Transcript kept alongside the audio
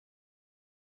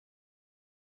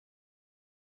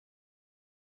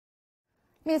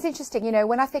I mean, it's interesting,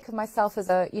 when I think of myself as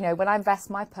when I invest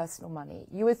my personal money,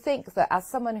 you would think that as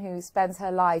someone who spends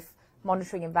her life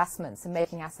monitoring investments and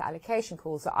making asset allocation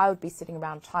calls, that I would be sitting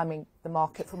around timing the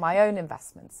market for my own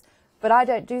investments. But I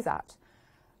don't do that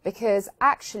because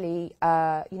actually,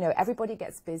 everybody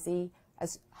gets busy.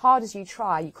 As hard as you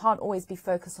try, you can't always be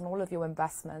focused on all of your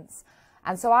investments.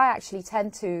 And so I actually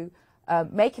tend to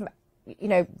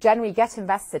generally get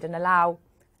invested and allow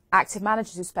active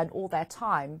managers who spend all their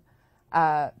time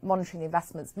monitoring the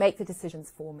investments make the decisions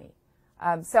for me.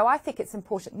 So I think it's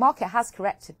important. Market has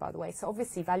corrected, by the way. So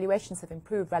obviously valuations have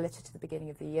improved relative to the beginning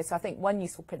of the year. So I think one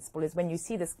useful principle is when you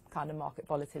see this kind of market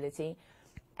volatility,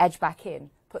 edge back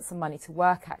in, put some money to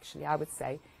work, actually, I would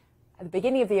say. At the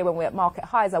beginning of the year when we were at market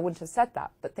highs, I wouldn't have said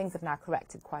that, but things have now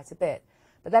corrected quite a bit.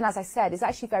 But then, as I said, it's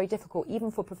actually very difficult,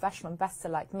 even for a professional investor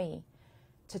like me,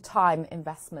 to time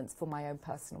investments for my own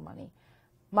personal money.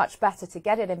 Much better to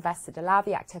get it invested, allow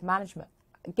the active management,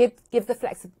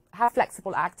 have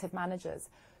flexible active managers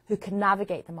who can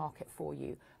navigate the market for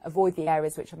you, avoid the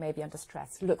areas which are maybe under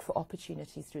stress, look for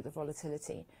opportunities through the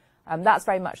volatility. That's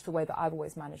very much the way that I've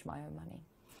always managed my own money.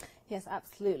 Yes,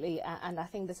 absolutely. And I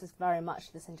think this is very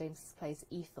much the St. James's Place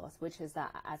ethos, which is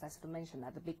that, as I sort of mentioned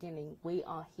at the beginning, we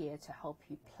are here to help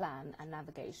you plan and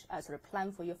navigate,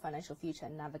 plan for your financial future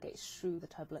and navigate through the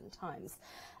turbulent times.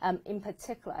 In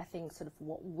particular, I think sort of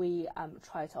what we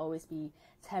try to always be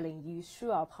telling you through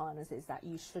our partners is that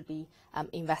you should be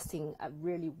investing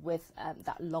really with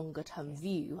that longer term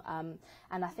view. And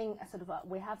I think sort of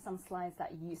we have some slides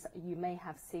that you may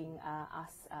have seen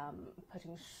us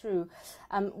putting through.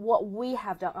 What we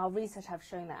have done, our research have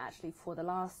shown that actually for the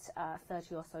last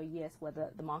 30 or so years, where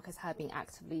the markets have been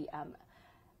actively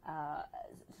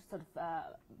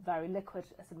very liquid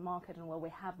as a market, and where we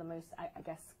have the most, I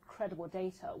guess, credible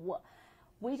data, what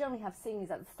we generally have seen is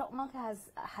that the stock market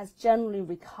has generally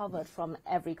recovered from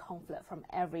every conflict, from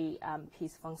every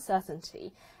piece of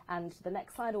uncertainty. And the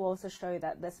next slide will also show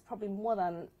that there's probably more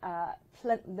than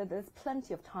there's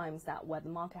plenty of times that where the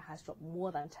market has dropped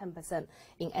more than 10%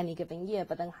 in any given year,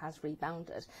 but then has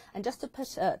rebounded. And just to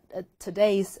put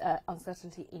today's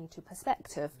uncertainty into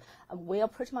perspective, we are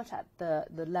pretty much at the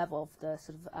level of the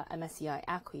sort of MSCI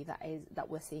ACWI that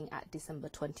we're seeing at December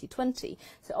 2020.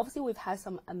 So obviously we've had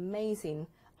some amazing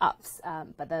ups,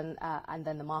 but then and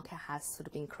then the market has sort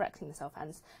of been correcting itself.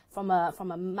 And from a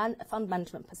fund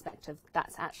management perspective,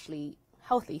 that's actually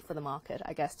healthy for the market,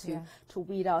 I guess, to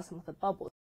weed out some of the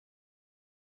bubbles.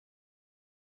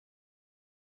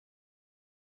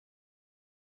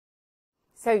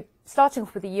 So starting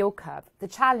off with the yield curve, the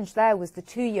challenge there was the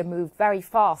 2-year moved very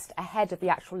fast ahead of the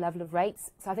actual level of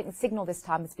rates. So I think the signal this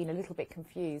time has been a little bit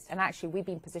confused. And actually, we've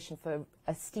been positioned for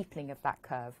a steepening of that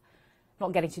curve.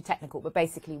 Not getting too technical, but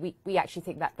basically we actually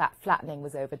think that that flattening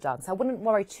was overdone. So I wouldn't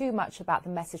worry too much about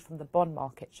the message from the bond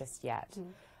market just yet.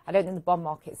 I don't think the bond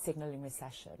market is signalling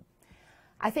recession.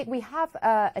 I think we have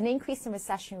an increase in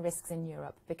recession risks in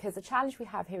Europe, because the challenge we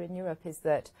have here in Europe is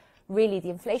that really the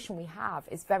inflation we have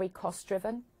is very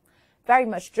cost-driven, very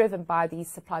much driven by these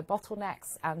supply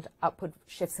bottlenecks and upward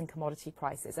shifts in commodity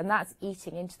prices, and that's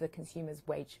eating into the consumer's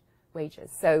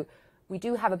wages. So we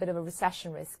do have a bit of a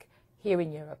recession risk here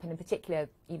in Europe, and in particular,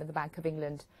 even the Bank of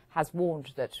England has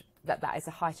warned that is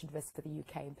a heightened risk for the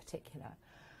UK in particular.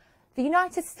 The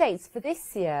United States, for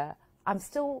this year, I'm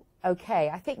still okay.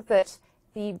 I think that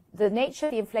the nature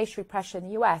of the inflationary pressure in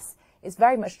the US is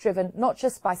very much driven not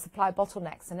just by supply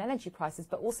bottlenecks and energy prices,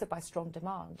 but also by strong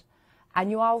demand. And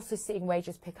you are also seeing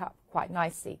wages pick up quite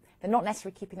nicely. They're not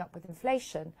necessarily keeping up with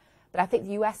inflation, but I think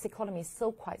the US economy is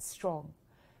still quite strong.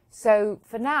 So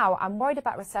for now, I'm worried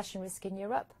about recession risk in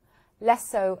Europe, less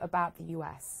so about the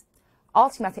US.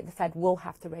 Ultimately, I think the Fed will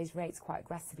have to raise rates quite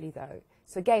aggressively, though.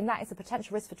 So again, that is a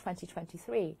potential risk for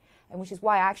 2023, and which is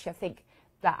why actually I think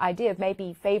that idea of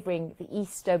maybe favouring the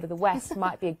East over the West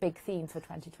might be a big theme for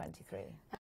 2023.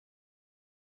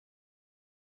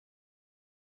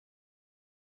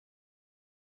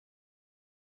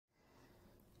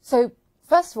 So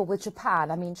first of all, with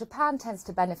Japan, I mean, Japan tends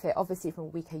to benefit obviously from a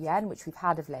weaker yen, which we've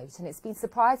had of late, and it's been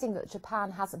surprising that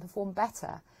Japan hasn't performed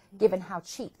better, given how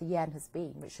cheap the yen has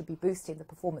been, which should be boosting the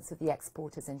performance of the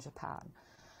exporters in Japan.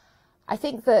 I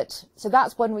think that, so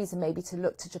that's one reason maybe to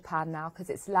look to Japan now, because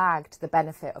it's lagged the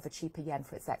benefit of a cheaper yen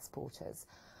for its exporters.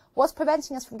 What's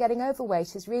preventing us from getting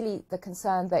overweight is really the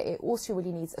concern that it also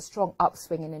really needs a strong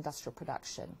upswing in industrial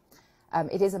production.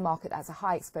 It is a market that has a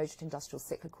high exposure to industrial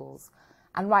cyclicals.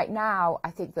 And right now,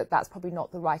 I think that that's probably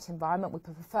not the right environment. We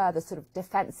prefer the sort of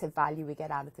defensive value we get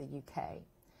out of the UK,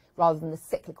 rather than the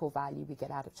cyclical value we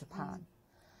get out of Japan.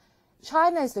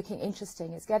 China is looking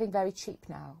interesting. It's getting very cheap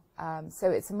now. So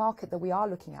it's a market that we are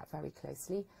looking at very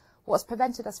closely. What's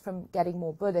prevented us from getting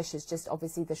more bullish is just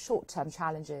obviously the short-term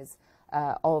challenges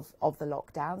of the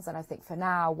lockdowns. And I think for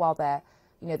now, while they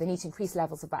need to increase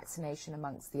levels of vaccination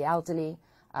amongst the elderly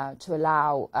to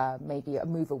allow maybe a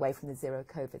move away from the zero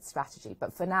COVID strategy.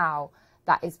 But for now,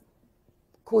 that is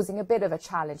causing a bit of a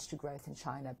challenge to growth in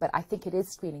China. But I think it is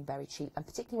screening very cheap. And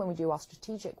particularly when we do our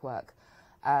strategic work,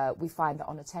 we find that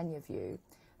on a 10-year view,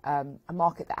 a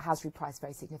market that has repriced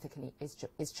very significantly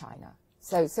is China.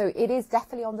 So it is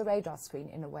definitely on the radar screen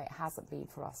in a way it hasn't been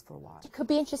for us for a while. It could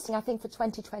be interesting, I think, for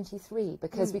 2023,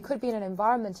 because we could be in an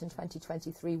environment in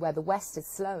 2023 where the West is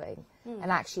slowing,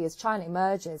 and actually as China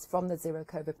emerges from the zero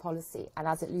COVID policy and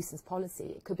as it loosens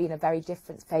policy, it could be in a very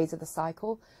different phase of the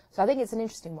cycle. So I think it's an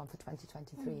interesting one for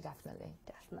 2023, definitely.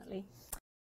 Definitely.